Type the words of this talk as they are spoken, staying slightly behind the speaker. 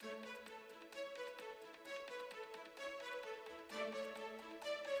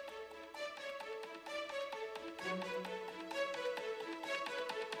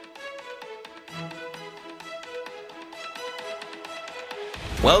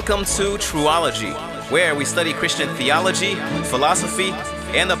Welcome to Truology, where we study Christian theology, philosophy,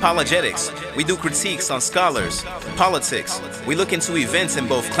 and apologetics. We do critiques on scholars, politics. We look into events in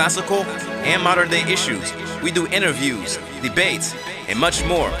both classical and modern day issues. We do interviews, debates, and much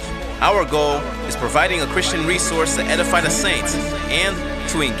more. Our goal is providing a Christian resource to edify the saints and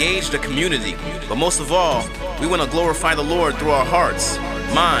to engage the community. But most of all, we want to glorify the Lord through our hearts,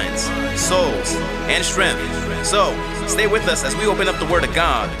 minds, souls, and strength. So, stay with us as we open up the Word of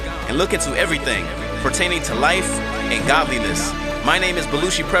God and look into everything pertaining to life and godliness. My name is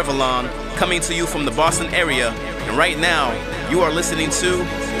Belushi Prevalon, coming to you from the Boston area, and right now, you are listening to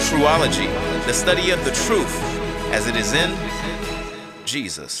Truology, the study of the truth as it is in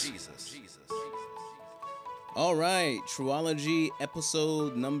Jesus. All right, Truology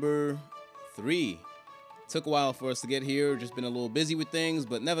episode number 3. Took a while for us to get here, just been a little busy with things,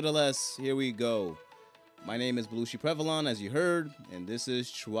 but nevertheless, here we go. My name is Belushi Prevalon, as you heard, and this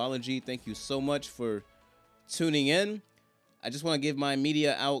is Truology. Thank you so much for tuning in. I just want to give my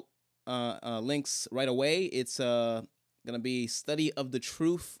media out links right away. It's going to be Study of the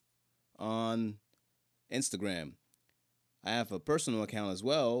Truth on Instagram. I have a personal account as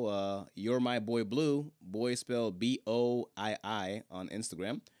well. You're My Boy Blue, boy spelled B-O-I-I on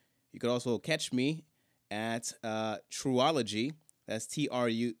Instagram. You could also catch me at Truology. That's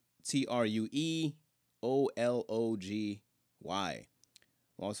Trueology.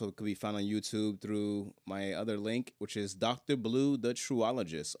 Also could be found on YouTube through my other link, which is Dr. Blue the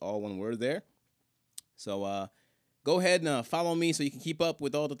Truologist, all one word there. So go ahead and follow me so you can keep up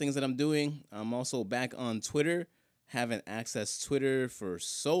with all the things that I'm doing. I'm also back on Twitter. Haven't accessed Twitter for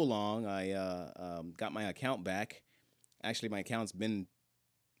so long. I got my account back. Actually, my account's been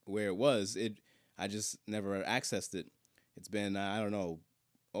where it was. I just never accessed it. It's been, I don't know,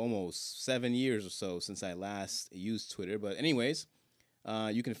 almost 7 years or so since I last used Twitter. But anyways,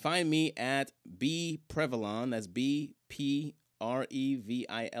 you can find me at bprevalon. That's B-P-R-E-V-I-L-O-N,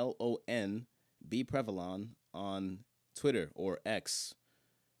 bprevalon on Twitter or X.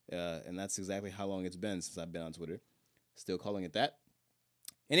 And that's exactly how long it's been since I've been on Twitter. Still calling it that.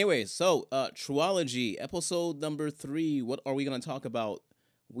 Anyways, so Truology, episode number 3. What are we going to talk about?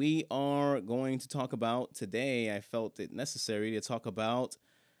 We are going to talk about today, I felt it necessary to talk about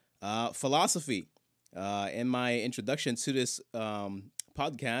philosophy. In my introduction to this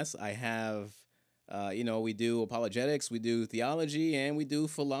podcast, I have, we do apologetics, we do theology, and we do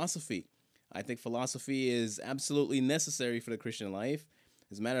philosophy. I think philosophy is absolutely necessary for the Christian life.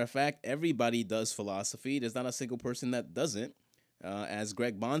 As a matter of fact, everybody does philosophy. There's not a single person that doesn't. As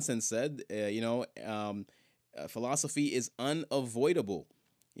Greg Bonson said, philosophy is unavoidable.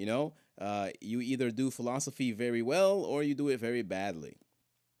 You either do philosophy very well or you do it very badly.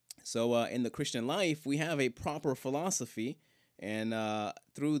 So in the Christian life, we have a proper philosophy. And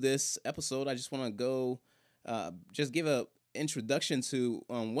through this episode, I just want to go just give a introduction to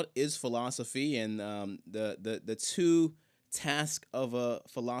what is philosophy and the two tasks of a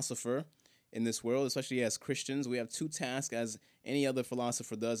philosopher in this world, especially as Christians. We have two tasks as any other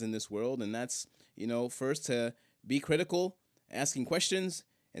philosopher does in this world. And that's, first to be critical, asking questions,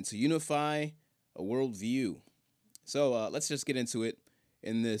 and to unify a worldview. So let's just get into it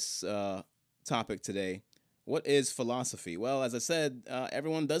in this topic today. What is philosophy? Well, as I said,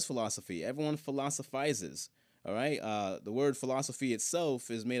 everyone does philosophy. Everyone philosophizes. All right. The word philosophy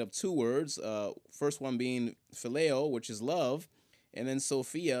itself is made of two words. First one being phileo, which is love, and then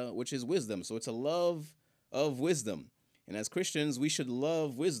Sophia, which is wisdom. So it's a love of wisdom. And as Christians, we should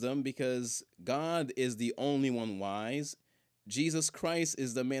love wisdom because God is the only one wise. Jesus Christ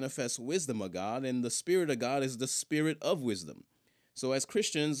is the manifest wisdom of God, and the Spirit of God is the Spirit of wisdom. So as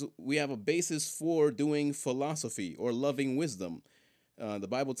Christians, we have a basis for doing philosophy or loving wisdom. The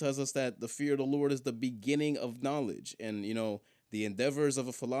Bible tells us that the fear of the Lord is the beginning of knowledge. And, the endeavors of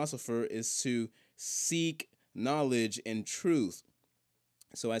a philosopher is to seek knowledge and truth.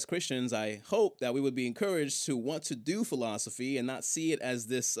 So as Christians, I hope that we would be encouraged to want to do philosophy and not see it as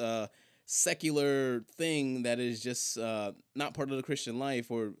this secular thing that is just not part of the Christian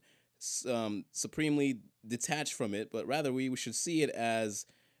life or supremely detached from it, but rather we should see it as,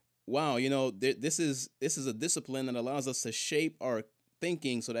 wow, this is a discipline that allows us to shape our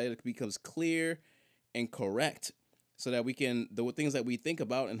thinking so that it becomes clear and correct, so that the things that we think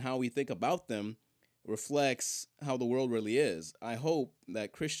about and how we think about them reflects how the world really is. I hope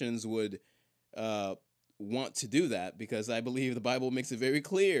that Christians would want to do that, because I believe the Bible makes it very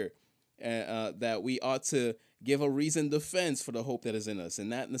clear that we ought to give a reasoned defense for the hope that is in us,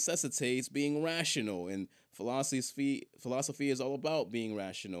 and that necessitates being rational. And philosophy is all about being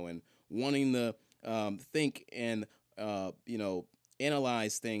rational and wanting to think and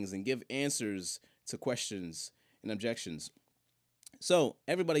analyze things and give answers to questions and objections. So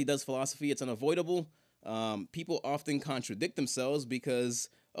everybody does philosophy; it's unavoidable. People often contradict themselves because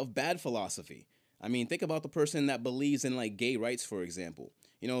of bad philosophy. I mean, think about the person that believes in like gay rights, for example.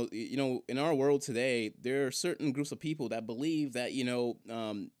 In our world today, there are certain groups of people that believe that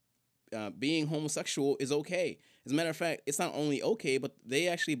being homosexual is okay. As a matter of fact, it's not only okay, but they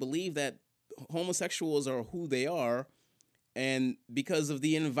actually believe that homosexuals are who they are, and because of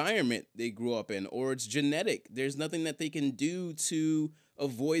the environment they grew up in, or it's genetic. There's nothing that they can do to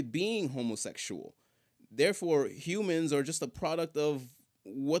avoid being homosexual. Therefore, humans are just a product of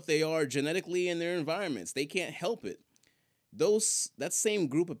what they are genetically in their environments. They can't help it. That same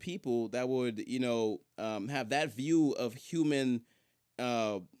group of people that would have that view of human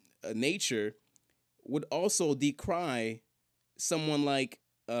uh, nature would also decry someone like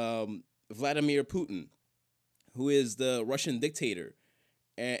Vladimir Putin, who is the Russian dictator.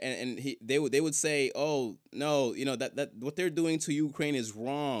 They would say, oh no, that what they're doing to Ukraine is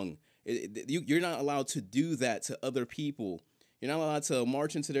wrong. You're not allowed to do that to other people. You're not allowed to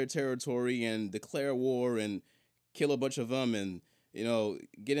march into their territory and declare war and kill a bunch of them, and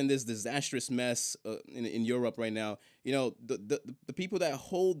get in this disastrous mess in Europe right now. The people that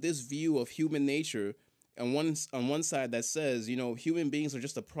hold this view of human nature, and on one side that says human beings are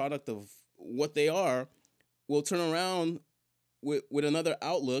just a product of what they are, will turn around with another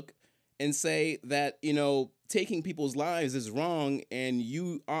outlook and say that taking people's lives is wrong and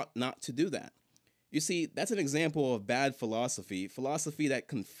you ought not to do that. You see, that's an example of bad philosophy that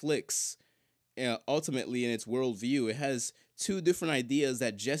conflicts ultimately in its worldview. It has two different ideas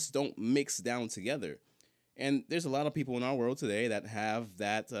that just don't mix down together. And there's a lot of people in our world today that have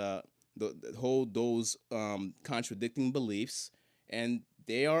that hold those contradicting beliefs, and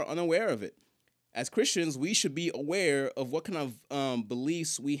they are unaware of it. As Christians, we should be aware of what kind of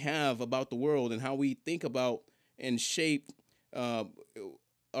beliefs we have about the world and how we think about and shape uh,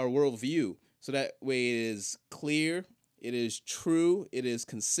 our worldview. So that way it is clear, it is true, it is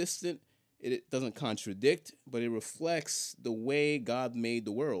consistent, it doesn't contradict, but it reflects the way God made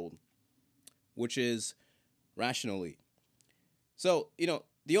the world, which is rationally. So,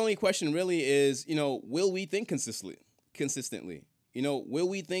 the only question really is, will we think consistently? Will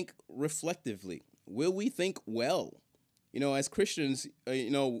we think reflectively? Will we think well? As Christians,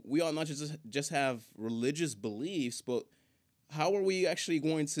 we ought not just have religious beliefs, but how are we actually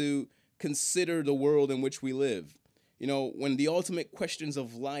going to consider the world in which we live? When the ultimate questions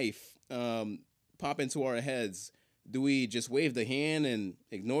of life pop into our heads, do we just wave the hand and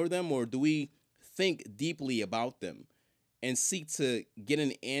ignore them, or do we think deeply about them and seek to get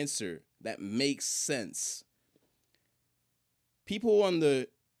an answer that makes sense? People on the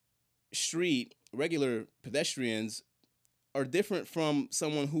street, regular pedestrians, are different from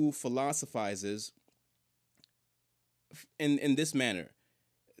someone who philosophizes in this manner.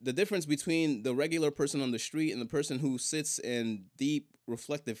 The difference between the regular person on the street and the person who sits in deep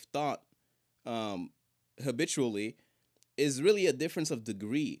reflective thought habitually is really a difference of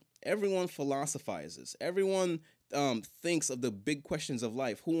degree. Everyone philosophizes. Everyone thinks of the big questions of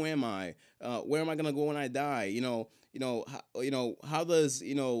life. Who am I? Where am I gonna go when I die? How does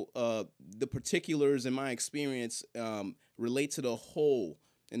the particulars in my experience relate to the whole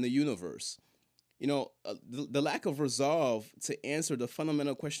in the universe? The lack of resolve to answer the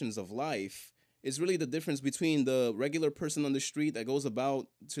fundamental questions of life is really the difference between the regular person on the street that goes about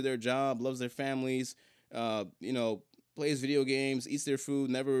to their job, loves their families, plays video games, eats their food,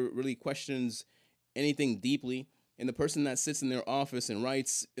 never really questions anything deeply, and the person that sits in their office and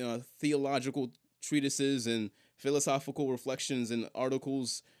writes theological treatises and philosophical reflections and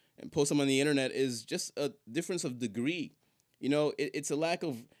articles and posts them on the internet is just a difference of degree. It's a lack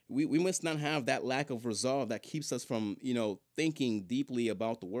of, we must not have that lack of resolve that keeps us from, thinking deeply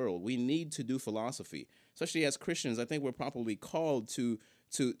about the world. We need to do philosophy, especially as Christians. I think we're probably called to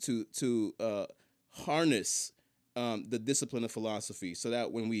harness the discipline of philosophy so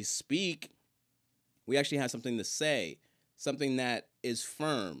that when we speak, we actually have something to say, something that is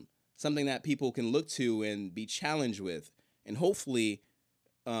firm, something that people can look to and be challenged with, and hopefully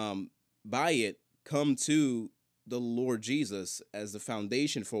by it come to the Lord Jesus as the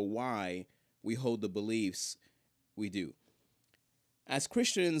foundation for why we hold the beliefs we do. As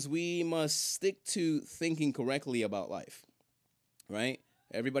Christians, we must stick to thinking correctly about life, right?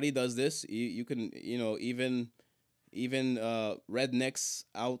 Everybody does this. You can, even rednecks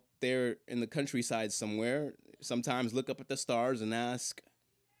out there in the countryside somewhere, sometimes look up at the stars and ask,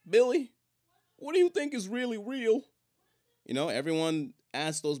 Billy, what do you think is really real? Everyone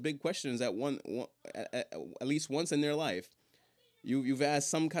asks those big questions at least once in their life. You've asked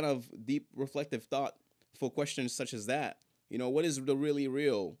some kind of deep reflective thought for questions such as that. What is the really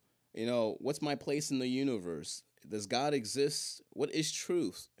real? What's my place in the universe? Does God exist? What is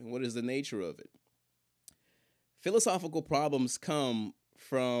truth? And what is the nature of it? Philosophical problems come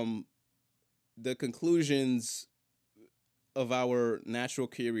from the conclusions of our natural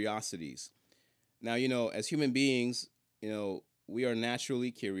curiosities. Now, as human beings, we are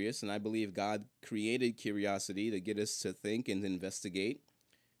naturally curious, and I believe God created curiosity to get us to think and investigate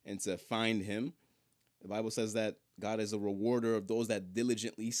and to find Him. The Bible says that God is a rewarder of those that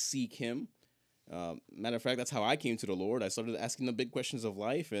diligently seek Him. Matter of fact, that's how I came to the Lord. I started asking the big questions of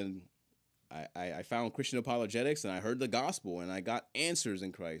life, and I found Christian apologetics, and I heard the gospel, and I got answers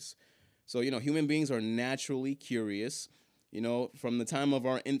in Christ. So, human beings are naturally curious. From the time of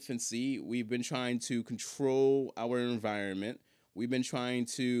our infancy, we've been trying to control our environment. We've been trying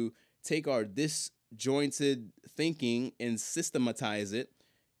to take our disjointed thinking and systematize it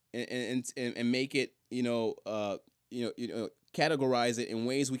and make it, categorize it in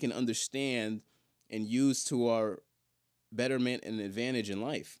ways we can understand and use to our betterment and advantage in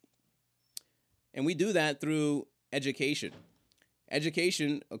life. And we do that through education.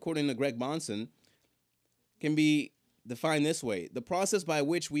 Education, according to Greg Bahnsen, can be defined this way: the process by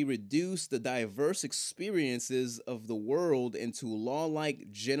which we reduce the diverse experiences of the world into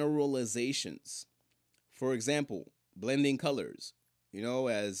law-like generalizations. For example, blending colors.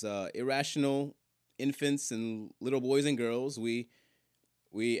 As irrational infants and little boys and girls, we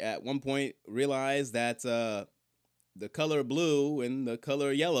at one point realized that the color blue and the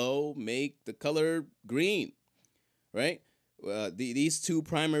color yellow make the color green, right? These two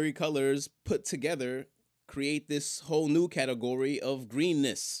primary colors put together create this whole new category of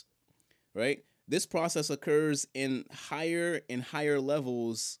greenness, right? This process occurs in higher and higher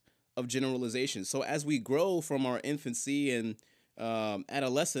levels of generalization. So as we grow from our infancy and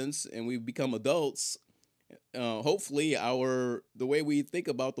adolescence and we become adults, hopefully the way we think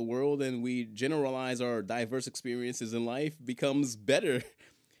about the world and we generalize our diverse experiences in life becomes better.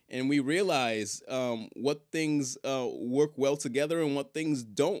 And we realize what things work well together and what things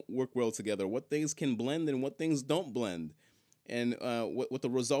don't work well together, what things can blend and what things don't blend, and what the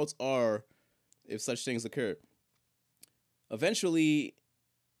results are if such things occur. Eventually,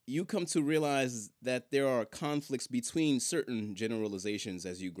 you come to realize that there are conflicts between certain generalizations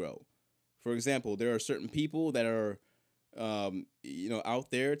as you grow. For example, there are certain people that are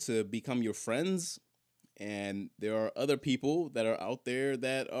out there to become your friends, and there are other people that are out there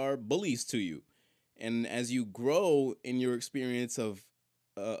that are bullies to you. And as you grow in your experience of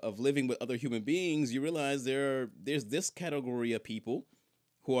living with other human beings, you realize there's this category of people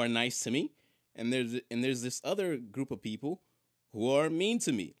who are nice to me, and there's this other group of people who are mean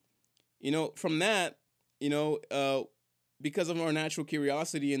to me. From that, because of our natural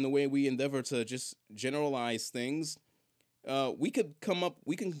curiosity and the way we endeavor to just generalize things, we can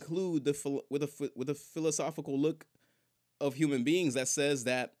conclude with a philosophical look of human beings that says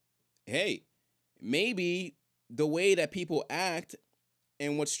that, hey, maybe the way that people act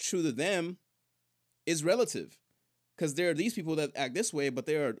and what's true to them is relative, because there are these people that act this way, but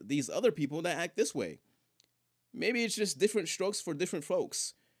there are these other people that act this way. Maybe it's just different strokes for different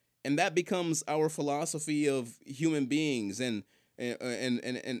folks, and that becomes our philosophy of human beings and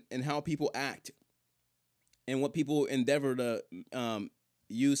how people act. And what people endeavor to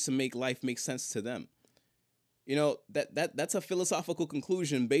use to make life make sense to them. That's a philosophical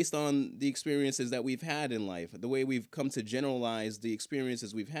conclusion based on the experiences that we've had in life, the way we've come to generalize the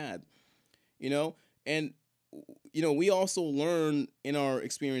experiences we've had. And we also learn in our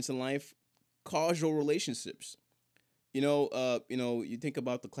experience in life causal relationships. You think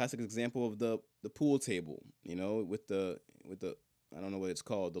about the classic example of the pool table. With the I don't know what it's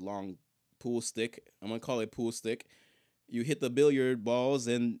called, the long pool stick. I'm gonna call it pool stick. You hit the billiard balls,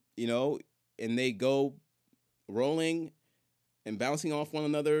 and they go rolling and bouncing off one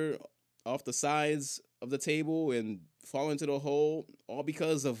another, off the sides of the table, and fall into the hole, all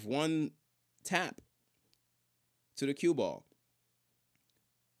because of one tap to the cue ball.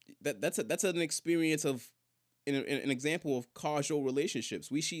 That's an experience of an example of causal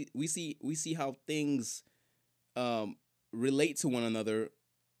relationships. We see how things relate to one another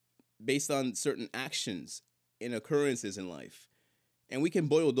based on certain actions and occurrences in life. And we can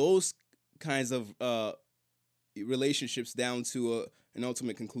boil those kinds of relationships down to an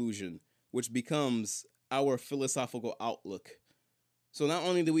ultimate conclusion, which becomes our philosophical outlook. So not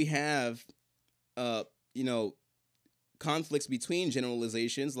only do we have you know, conflicts between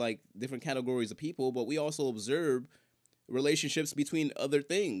generalizations, like different categories of people, but we also observe relationships between other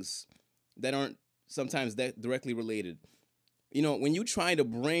things that aren't sometimes that directly related. When you try to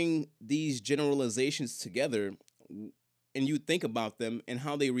bring these generalizations together and you think about them and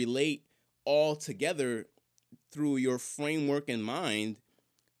how they relate all together through your framework in mind,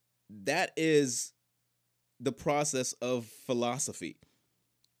 that is the process of philosophy.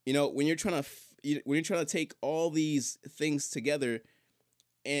 When you're trying to take all these things together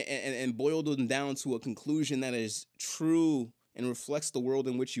and boil them down to a conclusion that is true and reflects the world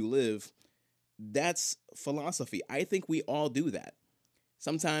in which you live, that's philosophy. I think we all do that.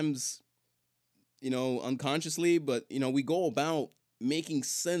 Sometimes, unconsciously, but we go about making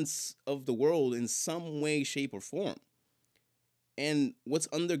sense of the world in some way, shape, or form. And what's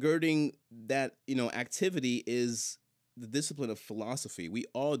undergirding that, activity is the discipline of philosophy. We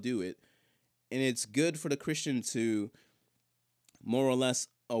all do it. And it's good for the Christian to more or less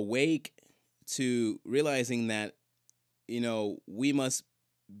awake to realizing that, we must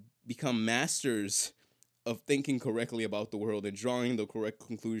become masters of thinking correctly about the world and drawing the correct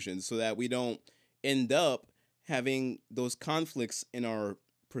conclusions so that we don't end up having those conflicts in our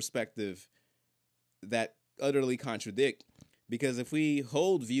perspective that utterly contradict. Because if we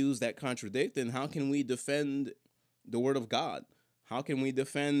hold views that contradict, then how can we defend the word of God? How can we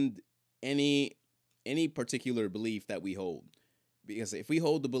defend any particular belief that we hold? Because if we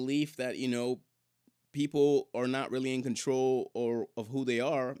hold the belief that, people are not really in control or of who they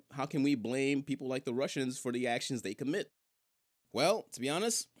are, how can we blame people like the Russians for the actions they commit? Well, to be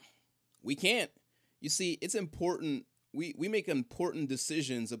honest, we can't. You see, it's important. We make important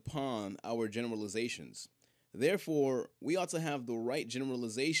decisions upon our generalizations. Therefore, we ought to have the right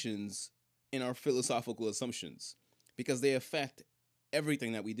generalizations in our philosophical assumptions because they affect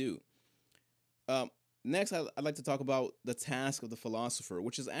everything that we do. Next, I'd like to talk about the task of the philosopher,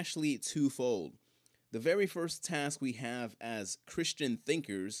 which is actually twofold. The very first task we have as Christian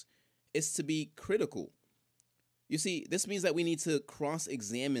thinkers is to be critical. You see, this means that we need to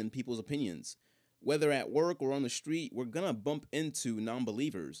cross-examine people's opinions. Whether at work or on the street, we're going to bump into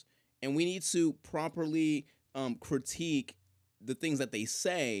non-believers, and we need to properly critique the things that they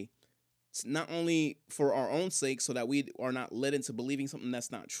say, not only for our own sake so that we are not led into believing something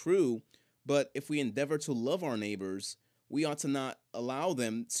that's not true, but if we endeavor to love our neighbors, we ought to not allow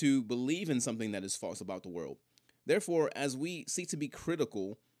them to believe in something that is false about the world. Therefore, as we seek to be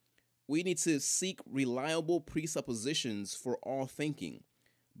critical, we need to seek reliable presuppositions for all thinking.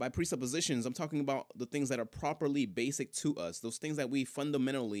 By presuppositions, I'm talking about the things that are properly basic to us, those things that we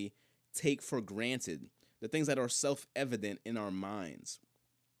fundamentally take for granted, the things that are self-evident in our minds.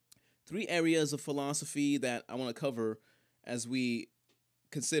 3 areas of philosophy that I want to cover as we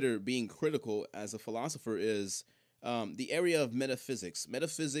consider being critical as a philosopher is the area of metaphysics.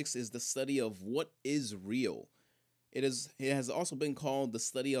 Metaphysics is the study of what is real. It has also been called the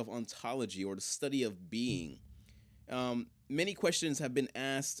study of ontology or the study of being. Many questions have been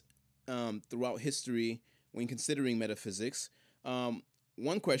asked throughout history when considering metaphysics.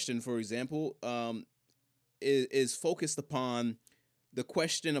 One question, for example, is focused upon the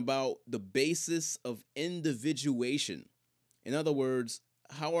question about the basis of individuation. In other words,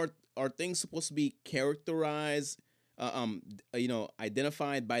 how are things supposed to be characterized,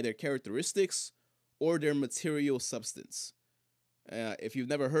 identified by their characteristics or their material substance? If you've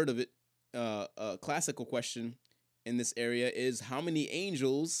never heard of it, a classical question in this area is how many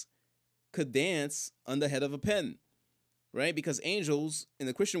angels could dance on the head of a pen, right? Because angels in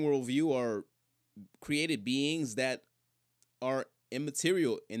the Christian worldview are created beings that are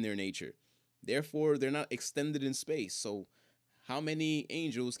immaterial in their nature. Therefore, they're not extended in space. So how many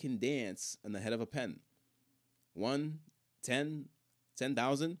angels can dance on the head of a pen? 1, 10,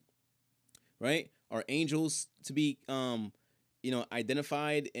 10,000, right? Are angels to be,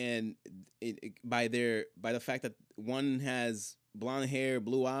 identified and by the fact that one has blonde hair,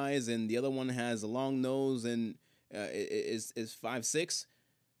 blue eyes, and the other one has a long nose and is 5'6"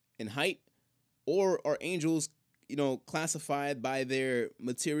 in height? Or are angels, classified by their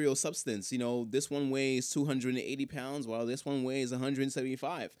material substance? This one weighs 280 pounds while this one weighs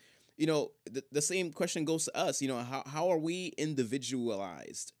 175. The same question goes to us. How are we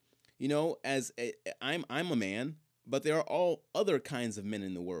individualized? I'm a man, but there are all other kinds of men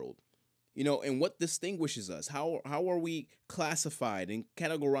in the world. And what distinguishes us? How are we classified and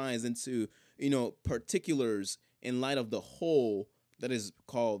categorized into, particulars in light of the whole that is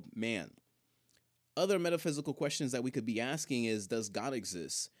called man? Other metaphysical questions that we could be asking is, does God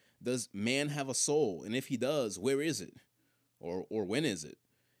exist? Does man have a soul? And if he does, where is it? Or when is it?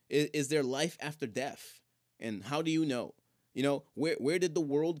 Is there life after death? And how do you know? Where did the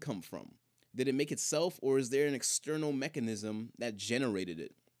world come from? Did it make itself, or is there an external mechanism that generated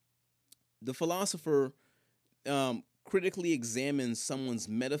it? The philosopher critically examines someone's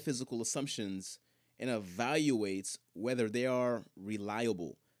metaphysical assumptions and evaluates whether they are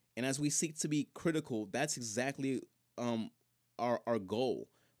reliable. And as we seek to be critical, that's exactly our goal.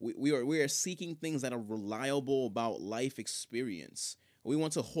 We are seeking things that are reliable about life experience. We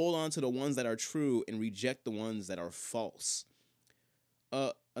want to hold on to the ones that are true and reject the ones that are false.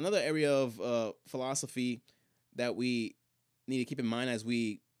 Another area of philosophy that we need to keep in mind as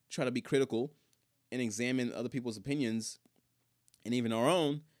we try to be critical and examine other people's opinions and even our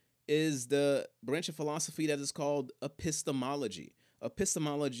own is the branch of philosophy that is called epistemology.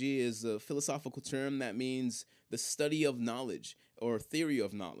 Epistemology is a philosophical term that means the study of knowledge or theory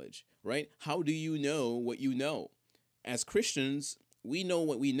of knowledge, right? How do you know what you know? As Christians, we know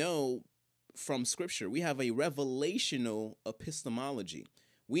what we know from Scripture. We have a revelational epistemology.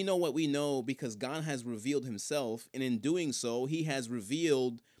 We know what we know because God has revealed himself, and in doing so, he has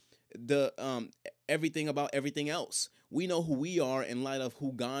revealed the everything about everything else. We know who we are in light of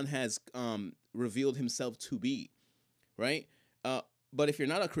who God has revealed himself to be, right? But if you're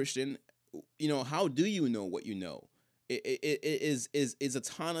not a Christian, how do you know what you know? It is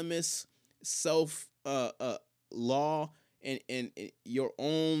autonomous self law and your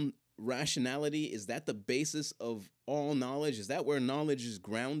own rationality. Is that the basis of all knowledge? Is that where knowledge is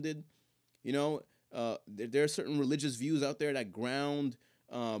grounded? There are certain religious views out there that ground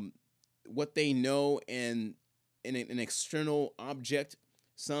what they know in an external object.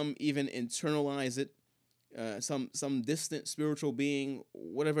 Some even internalize it. Some distant spiritual being,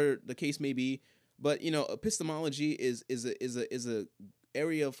 whatever the case may be. But epistemology is a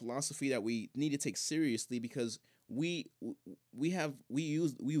area of philosophy that we need to take seriously because we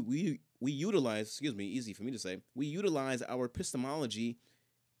utilize, excuse me, easy for me to say, we utilize our epistemology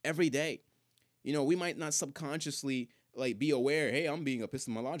every day. We might not subconsciously be aware, hey, I'm being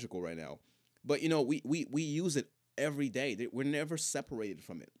epistemological right now, but we use it every day. We're never separated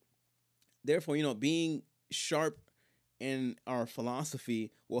from it. Therefore, being sharp in our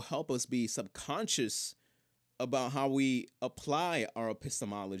philosophy will help us be subconscious about how we apply our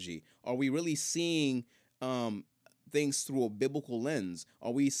epistemology. Are we really seeing things through a biblical lens?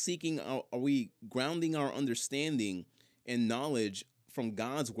 Are we grounding our understanding and knowledge from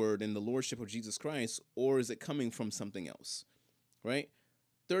God's word and the lordship of Jesus Christ, or is it coming from something else? Right?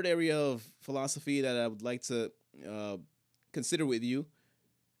 Third area of philosophy that I would like to consider with you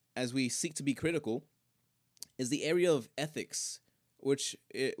as we seek to be critical is the area of ethics, which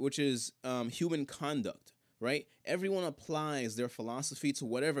is human conduct. Right? Everyone applies their philosophy to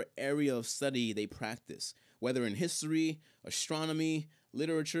whatever area of study they practice, whether in history, astronomy,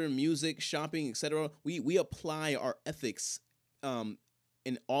 literature, music, shopping, etc. We apply our ethics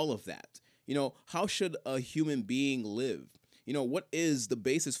in all of that. How should a human being live? What is the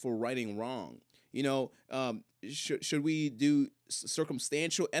basis for right and wrong? Should we do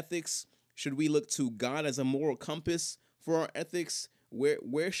circumstantial ethics? Should we look to God as a moral compass for our ethics? Where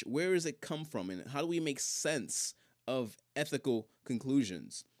does it come from, and how do we make sense of ethical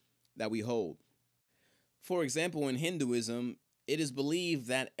conclusions that we hold? For example, in Hinduism, it is believed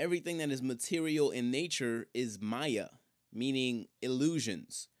that everything that is material in nature is Maya, meaning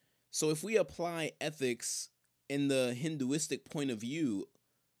illusions. So if we apply ethics in the Hinduistic point of view,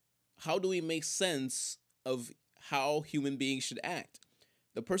 how do we make sense of how human beings should act?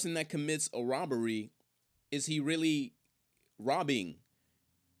 The person that commits a robbery, is he really robbing?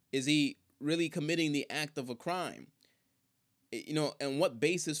 Is he really committing the act of a crime? And what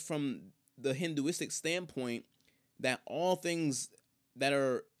basis from the Hinduistic standpoint that all things that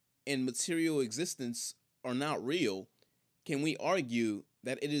are in material existence are not real, can we argue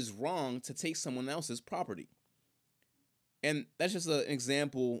that it is wrong to take someone else's property? And that's just an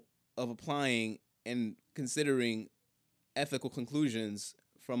example of applying and considering ethical conclusions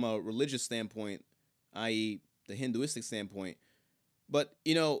from a religious standpoint, i.e., the Hinduistic standpoint. But,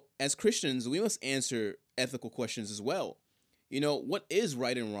 as Christians, we must answer ethical questions as well. What is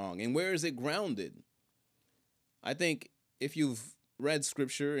right and wrong, and where is it grounded? I think if you've read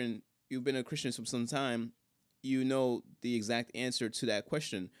scripture and you've been a Christian for some time, you know the exact answer to that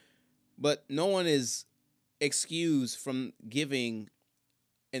question. But no one is excused from giving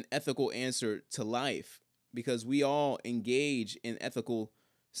an ethical answer to life because we all engage in ethical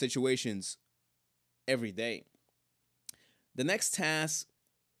situations every day. The next task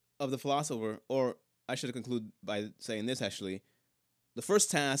of the philosopher, or I should conclude by saying this actually, the first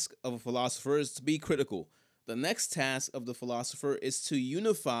task of a philosopher is to be critical. The next task of the philosopher is to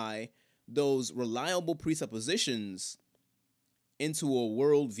unify those reliable presuppositions into a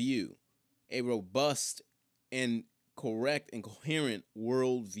worldview, a robust and correct and coherent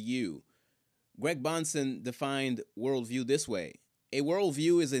worldview. Greg Bahnsen defined worldview this way: a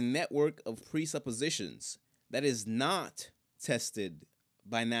worldview is a network of presuppositions that is not tested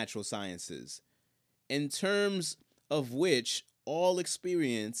by natural sciences, in terms of which all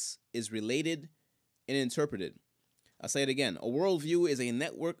experience is related and interpreted. I'll say it again. A worldview is a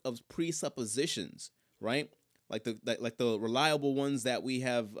network of presuppositions, right? Like the reliable ones that we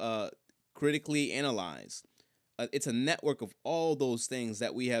have critically analyzed. It's a network of all those things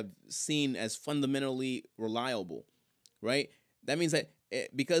that we have seen as fundamentally reliable, right? That means that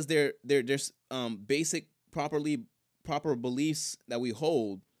because they're just basic proper beliefs that we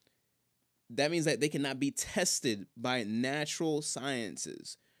hold, that means that they cannot be tested by natural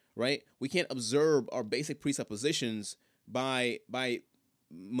sciences, right? We can't observe our basic presuppositions by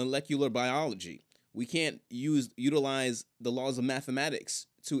molecular biology. We can't utilize the laws of mathematics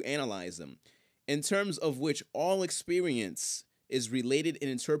to analyze them, in terms of which all experience is related and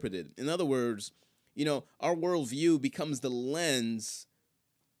interpreted. In other words, our worldview becomes the lens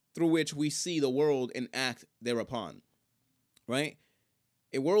through which we see the world and act thereupon, right?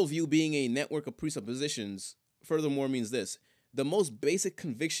 A worldview being a network of presuppositions, furthermore, means this: the most basic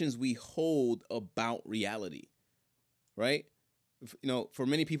convictions we hold about reality, right? For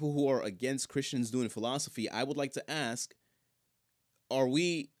many people who are against Christians doing philosophy, I would like to ask, are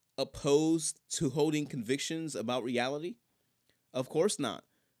we opposed to holding convictions about reality? Of course not.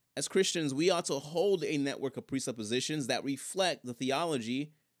 As Christians, we ought to hold a network of presuppositions that reflect the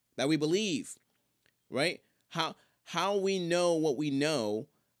theology that we believe, right? How we know what we know,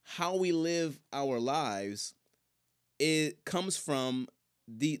 how we live our lives, it comes from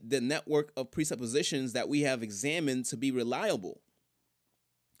the network of presuppositions that we have examined to be reliable.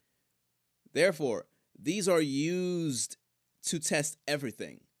 Therefore, these are used to test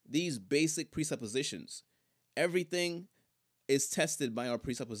everything. These basic presuppositions, everything is tested by our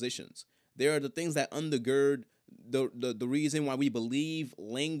presuppositions. There are the things that undergird the reason why we believe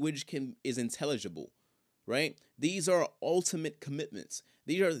language is intelligible, right? These are ultimate commitments.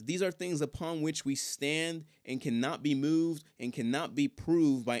 These are things upon which we stand and cannot be moved and cannot be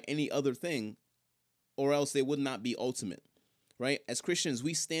proved by any other thing, or else they would not be ultimate, right? As Christians,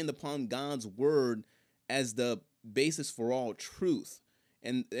 we stand upon God's word as the basis for all truth,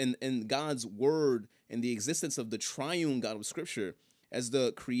 and God's word and the existence of the triune God of Scripture as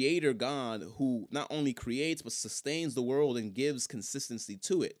the creator God who not only creates but sustains the world and gives consistency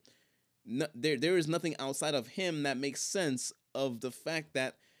to it. There is nothing outside of him that makes sense of the fact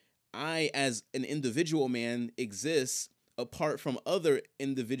that I, as an individual man, exist apart from other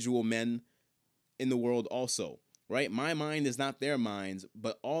individual men in the world also, right? My mind is not their minds,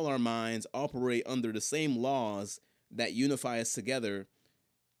 but all our minds operate under the same laws that unify us together,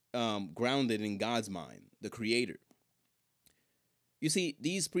 grounded in God's mind, the creator. You see,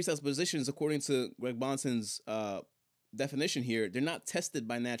 these presuppositions, according to Greg Bahnsen's definition here, they're not tested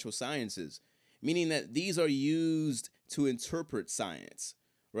by natural sciences, meaning that these are used to interpret science,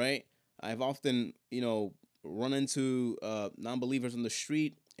 right? I've often, run into non-believers on the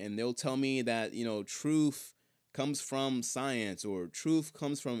street, and they'll tell me that, truth comes from science or truth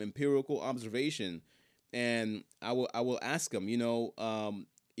comes from empirical observation. And I will ask them,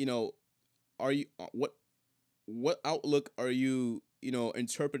 are you what outlook are you,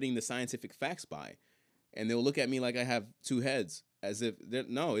 interpreting the scientific facts by? And they'll look at me like I have two heads, as if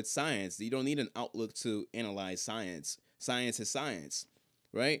no, it's science. You don't need an outlook to analyze science. Science is science,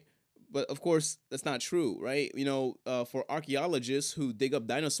 right? But of course, that's not true, right? For archaeologists who dig up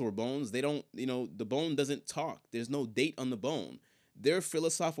dinosaur bones, they don't, the bone doesn't talk. There's no date on the bone. Their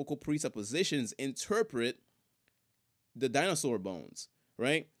philosophical presuppositions interpret the dinosaur bones,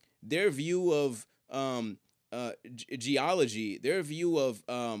 right? Their view of geology, their view of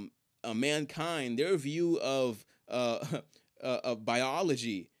mankind, their view of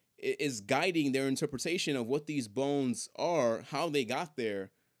biology is guiding their interpretation of what these bones are, how they got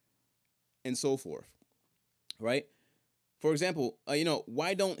there, and so forth, right? For example,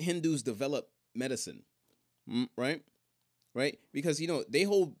 why don't Hindus develop medicine, right? Right? Because, they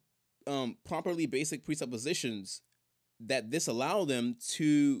hold properly basic presuppositions that disallow them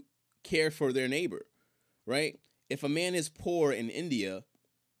to care for their neighbor, right? If a man is poor in India,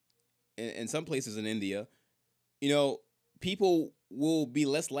 in some places in India, people will be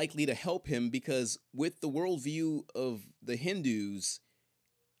less likely to help him because with the worldview of the Hindus,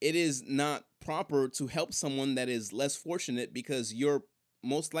 it is not proper to help someone that is less fortunate because your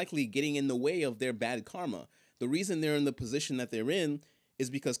most likely getting in the way of their bad karma. The reason they're in the position that they're in is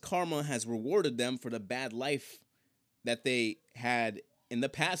because karma has rewarded them for the bad life that they had in the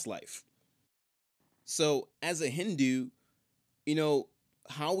past life. So, as a Hindu, you know,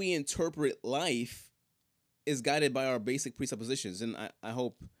 how we interpret life is guided by our basic presuppositions. And I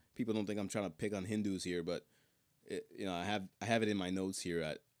hope people don't think I'm trying to pick on Hindus here, but I have it in my notes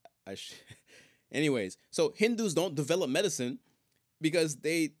here. Anyways, so Hindus don't develop medicine because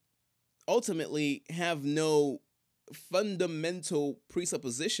they ultimately have no fundamental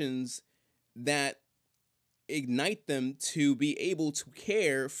presuppositions that ignite them to be able to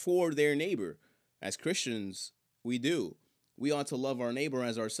care for their neighbor. As Christians, we do. We ought to love our neighbor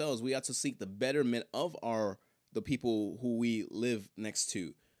as ourselves. We ought to seek the betterment of the people who we live next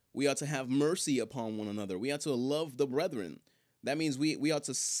to. We ought to have mercy upon one another. We ought to love the brethren. That means we ought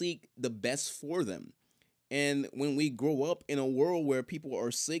to seek the best for them. And when we grow up in a world where people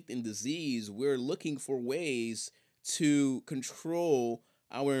are sick and diseased, we're looking for ways to control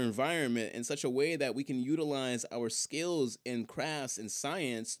our environment in such a way that we can utilize our skills in crafts and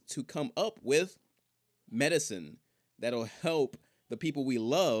science to come up with medicine that'll help the people we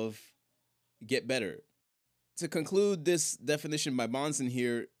love get better. To conclude this definition by Bonson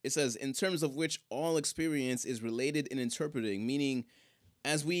here, it says, in terms of which all experience is related in interpreting, meaning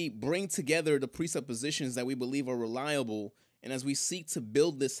as we bring together the presuppositions that we believe are reliable, and as we seek to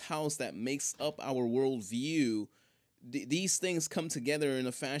build this house that makes up our worldview, these things come together in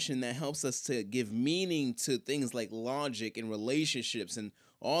a fashion that helps us to give meaning to things like logic and relationships and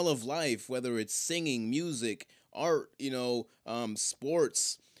all of life, whether it's singing, music, art,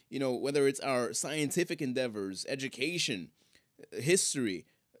 sports, whether it's our scientific endeavors, education, history.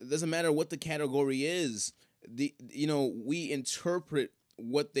 It doesn't matter what the category is. We interpret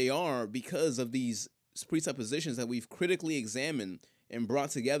what they are because of these presuppositions that we've critically examined and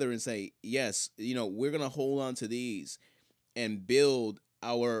brought together and say, yes, we're going to hold on to these and build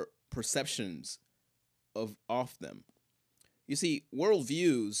our perceptions off them. You see,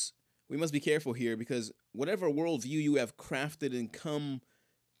 worldviews, we must be careful here because whatever worldview you have crafted and come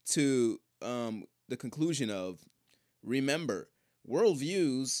to the conclusion of, remember,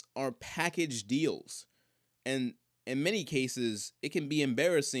 worldviews are package deals. And in many cases, it can be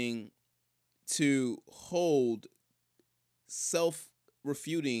embarrassing to hold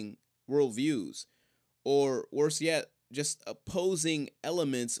self-refuting worldviews, or worse yet, just opposing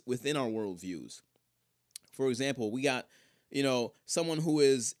elements within our worldviews. For example, we got, someone who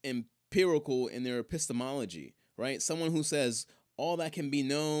is empirical in their epistemology, right? Someone who says all that can be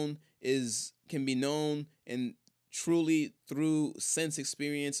known and truly through sense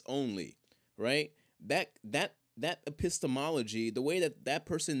experience only, right? That epistemology, the way that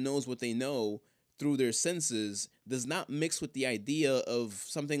person knows what they know through their senses, does not mix with the idea of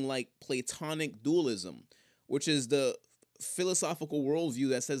something like Platonic dualism, which is the philosophical worldview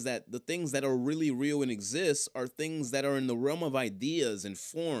that says that the things that are really real and exist are things that are in the realm of ideas and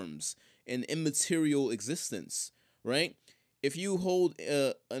forms and immaterial existence, right? If you hold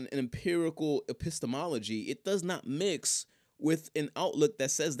an empirical epistemology, it does not mix with an outlook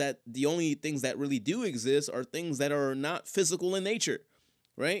that says that the only things that really do exist are things that are not physical in nature,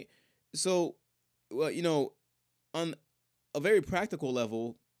 right? So, on a very practical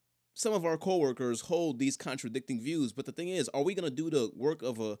level, some of our coworkers hold these contradicting views, but the thing is, are we going to do the work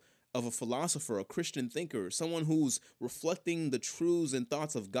of a philosopher, a Christian thinker, someone who's reflecting the truths and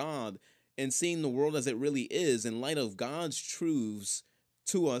thoughts of God and seeing the world as it really is in light of God's truths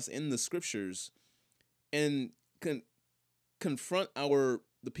to us in the scriptures, and confront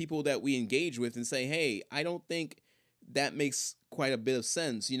the people that we engage with and say, hey, I don't think that makes quite a bit of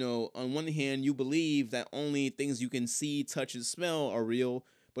sense. On one hand, you believe that only things you can see, touch, and smell are real,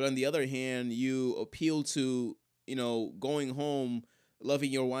 but on the other hand, you appeal to, going home,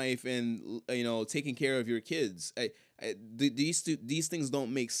 loving your wife, and, taking care of your kids. These things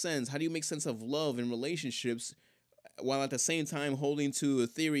don't make sense. How do you make sense of love and relationships while at the same time holding to a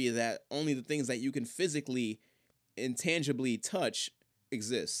theory that only the things that you can physically, intangibly touch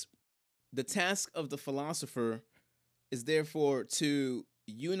exist? The task of the philosopher is therefore to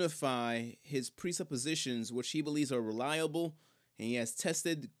unify his presuppositions, which he believes are reliable and he has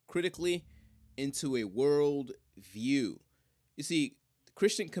tested critically, into a world view. You see,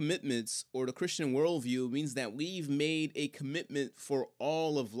 Christian commitments, or the Christian worldview, means that we've made a commitment for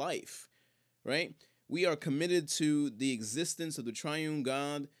all of life, right? We are committed to the existence of the triune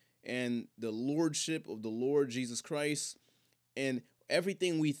God and the lordship of the Lord Jesus Christ, and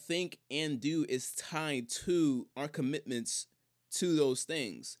everything we think and do is tied to our commitments to those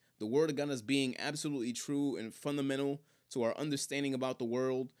things. The Word of God as being absolutely true and fundamental to our understanding about the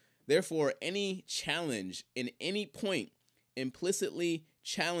world. Therefore, any challenge in any point implicitly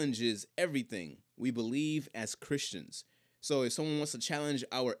challenges everything we believe as Christians. So if someone wants to challenge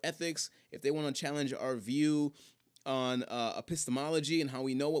our ethics, if they want to challenge our view on epistemology and how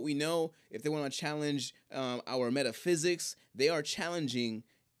we know what we know, if they want to challenge our metaphysics, they are challenging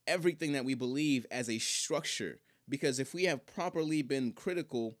everything that we believe as a structure. Because if we have properly been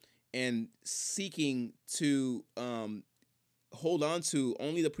critical and seeking to hold on to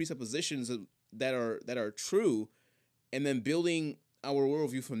only the presuppositions that are true, and then building our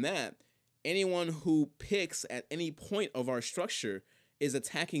worldview from that, anyone who picks at any point of our structure is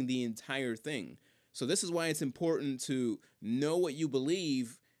attacking the entire thing. So this is why it's important to know what you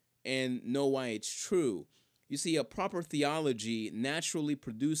believe and know why it's true. You see, a proper theology naturally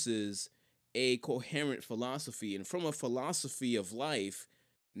produces a coherent philosophy, and from a philosophy of life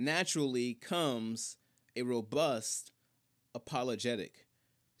naturally comes a robust apologetic.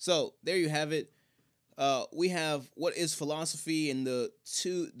 So there you have it. We have what is philosophy, and the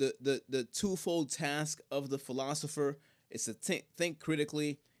twofold task of the philosopher is to think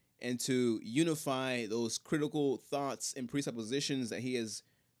critically and to unify those critical thoughts and presuppositions that he has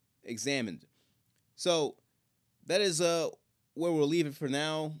examined. So that is where we'll leave it for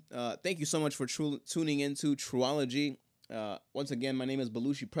now. Thank you so much for tuning into Truology. Once again, my name is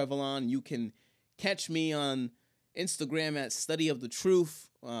Belushi Prevalon. You can catch me on Instagram at Study of the Truth.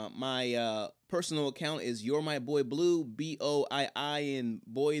 My personal account is You're My Boy Blue, BOII and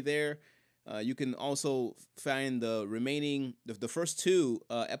boy there. You can also find the first two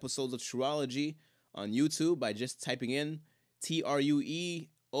episodes of Truology on YouTube by just typing in TRUEOLOGY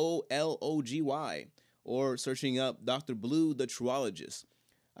or searching up Dr. Blue, the Truologist.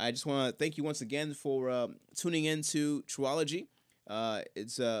 I just want to thank you once again for tuning into Truology.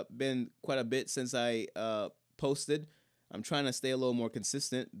 It's been quite a bit since I posted. I'm trying to stay a little more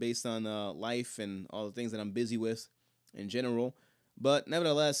consistent based on life and all the things that I'm busy with in general. But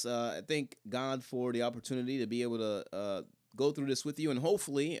nevertheless, I thank God for the opportunity to be able to go through this with you. And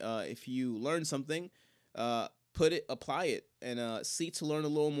hopefully, if you learn something, apply it, and seek to learn a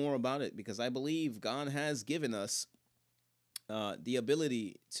little more about it. Because I believe God has given us the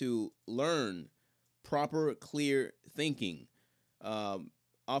ability to learn proper, clear thinking.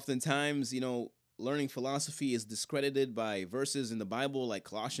 Oftentimes, learning philosophy is discredited by verses in the Bible like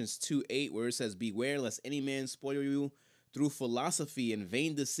Colossians 2:8, where it says, "Beware lest any man spoil you through philosophy and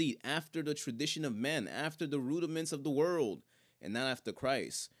vain deceit, after the tradition of men, after the rudiments of the world, and not after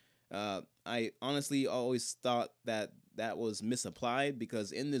Christ." I honestly always thought that was misapplied,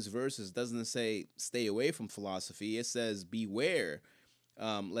 because in this verse it doesn't say stay away from philosophy. It says beware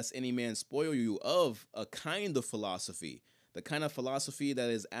lest any man spoil you of a kind of philosophy, the kind of philosophy that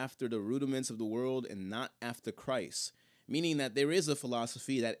is after the rudiments of the world and not after Christ, meaning that there is a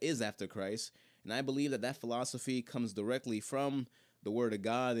philosophy that is after Christ. And I believe that philosophy comes directly from the Word of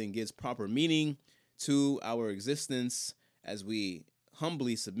God and gives proper meaning to our existence as we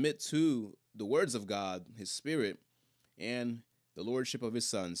humbly submit to the words of God, His Spirit, and the Lordship of His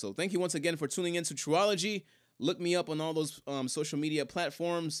Son. So thank you once again for tuning into Truology. Look me up on all those social media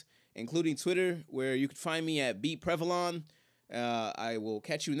platforms, including Twitter, where you can find me at BPrevalon. I will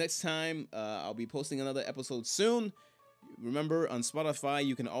catch you next time. I'll be posting another episode soon. Remember, on Spotify,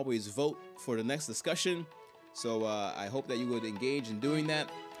 you can always vote for the next discussion. So I hope that you would engage in doing that.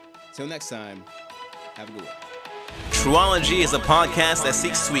 Till next time, have a good one. Truology is a podcast that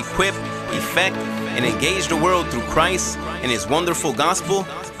seeks to equip, effect, and engage the world through Christ and His wonderful gospel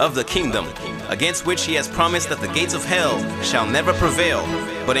of the kingdom, against which He has promised that the gates of hell shall never prevail,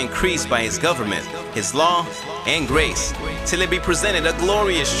 but increase by His government, His law, and grace, till it be presented a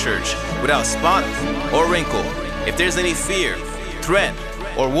glorious church without spot or wrinkle. If there's any fear, threat,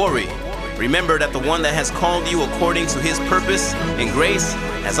 or worry, remember that the one that has called you according to His purpose and grace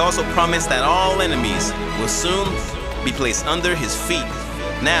has also promised that all enemies will soon be placed under His feet.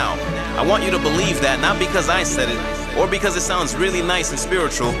 Now, I want you to believe that, not because I said it or because it sounds really nice and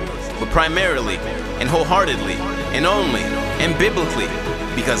spiritual, but primarily and wholeheartedly and only and biblically,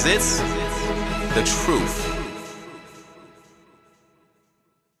 because it's the truth.